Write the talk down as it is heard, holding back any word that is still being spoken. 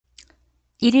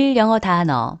일일 영어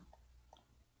단어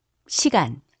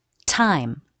시간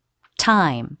time,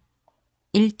 time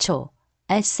 1초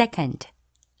a second,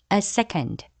 a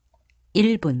second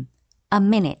 1분 a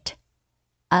minute,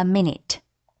 a minute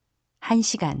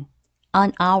 1시간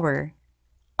an hour,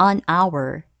 an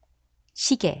hour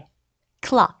시계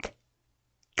clock,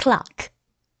 clock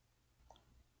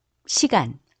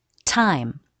시간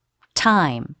time,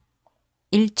 time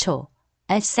 1초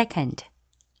a second,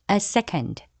 a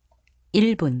second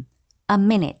 1분 a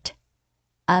minute,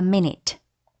 a minute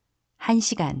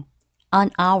 1시간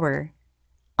an hour,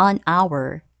 an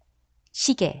hour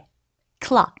시계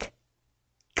clock,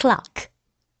 clock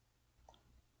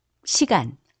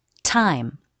시간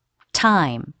time,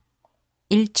 time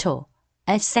 1초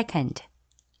a second,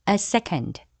 a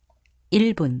second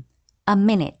 1분 a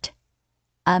minute,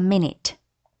 a minute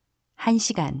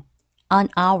 1시간 an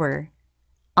hour,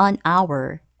 an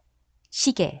hour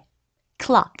시계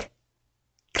clock,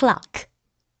 clock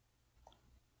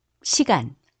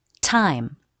시간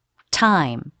time,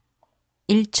 time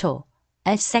 1초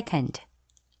a second,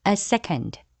 a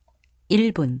second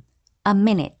 1분 a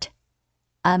minute,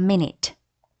 a minute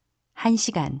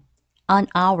 1시간 an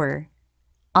hour,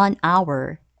 an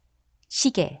hour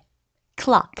시계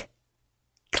clock,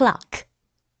 clock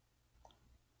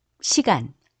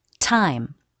시간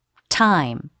time,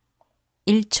 time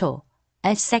 1초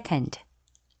a second,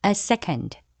 a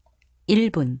second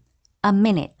 1분 a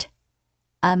minute,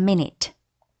 a minute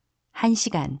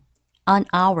 1시간 an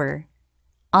hour,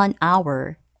 an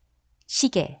hour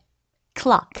시계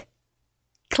clock,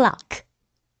 clock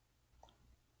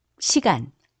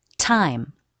시간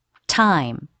time,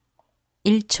 time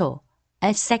 1초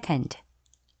a second,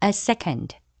 a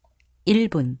second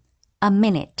 1분 a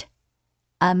minute,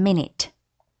 a minute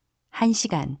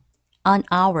 1시간 an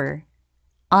hour,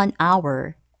 an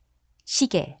hour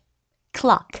시계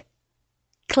clock,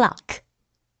 clock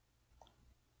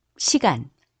시간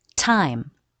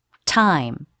time,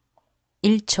 time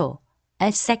 1초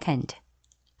a second,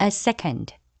 a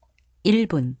second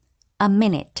 1분 a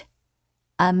minute,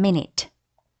 a minute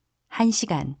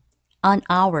 1시간 an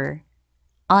hour,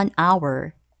 an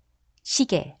hour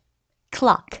시계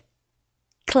clock,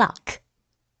 clock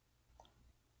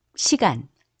시간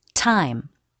time,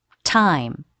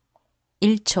 time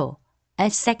 1초 a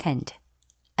second,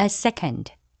 a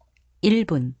second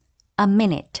 1분 a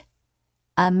minute,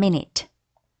 a minute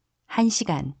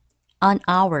 1시간 an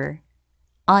hour,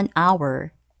 an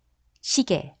hour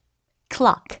시계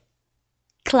clock,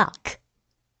 clock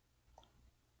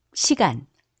시간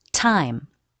time,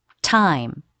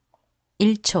 time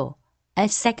 1초 a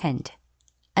second,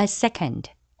 a second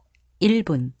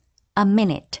 1분 a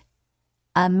minute,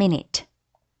 a minute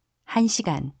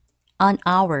 1시간 an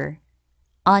hour,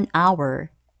 an hour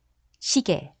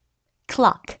시계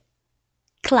clock,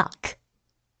 clock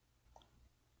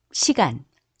시간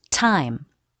time,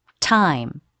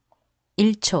 time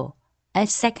 1초 a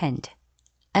second,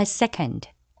 a second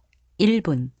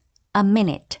 1분 a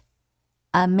minute,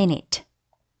 a minute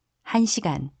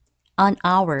 1시간 an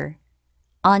hour,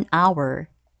 an hour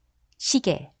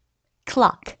시계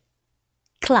clock,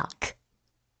 clock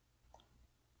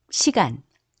시간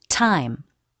time,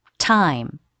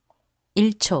 time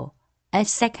 1초 a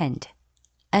second,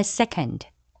 a second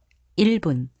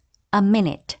 1분 a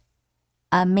minute,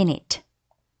 a minute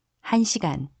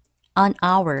 1시간 an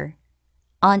hour,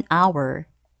 an hour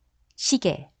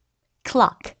시계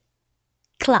clock,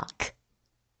 clock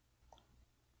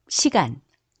시간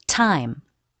time,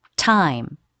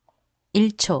 time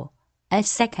 1초 a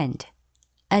second,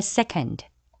 a second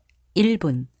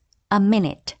 1분 a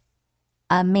minute,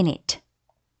 a minute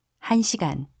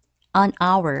 1시간 an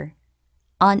hour,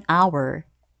 an hour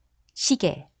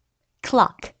시계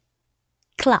clock,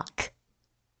 clock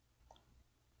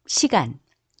시간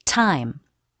time,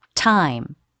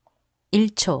 time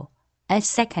 1초 a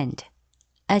second,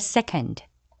 a second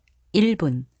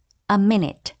 1분 a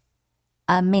minute,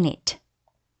 a minute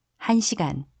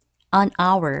 1시간 an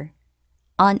hour,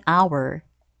 an hour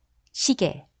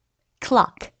시계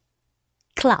clock,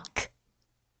 clock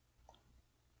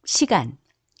시간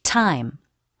time,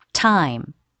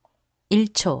 time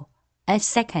 1초 a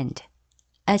second,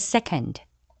 a second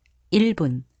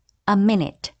 1분 a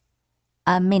minute,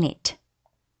 a minute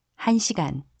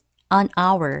 1시간 an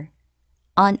hour,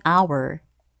 an hour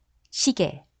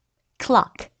시계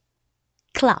clock,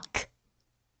 clock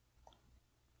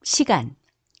시간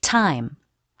time,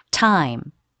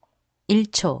 time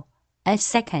 1초 a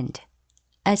second,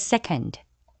 a second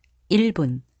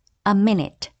 1분 a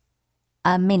minute,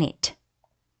 a minute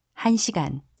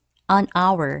 1시간 an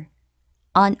hour,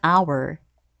 an hour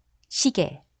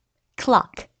시계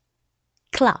clock,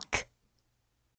 clock